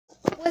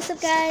What's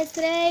up guys,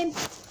 today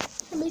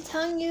I'll be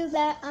telling you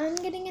that I'm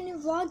getting a new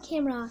vlog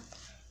camera.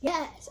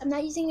 Yes, I'm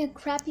not using a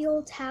crappy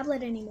old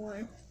tablet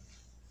anymore.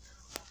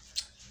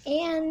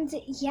 And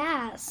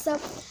yeah, so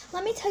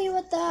let me tell you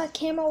what the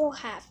camera will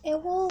have. It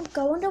will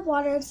go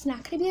underwater. It's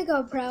not going to be a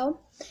GoPro.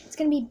 It's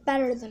going to be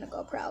better than a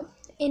GoPro.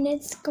 And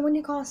it's going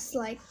to cost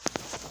like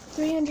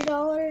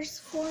 $300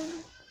 for,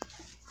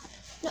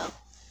 no,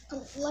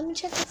 let me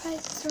check the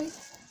prices right.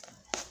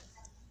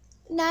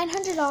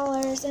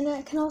 $900, and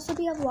it can also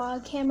be a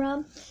vlog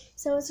camera,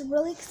 so it's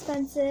really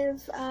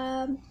expensive.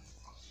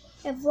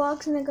 It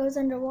vlogs and it goes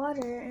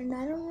underwater, and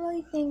I don't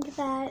really think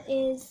that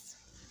is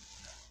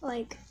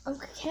like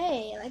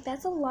okay. Like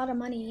that's a lot of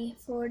money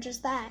for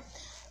just that.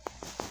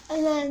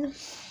 And then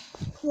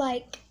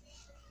like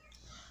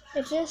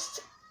it says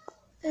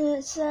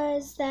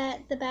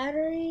that the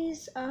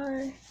batteries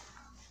are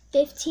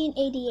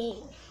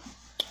 1588.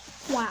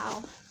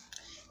 Wow.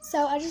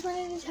 So I just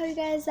wanted to tell you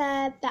guys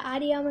that the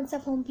audio and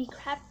stuff won't be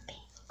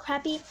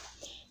crappy.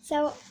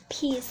 So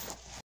peace.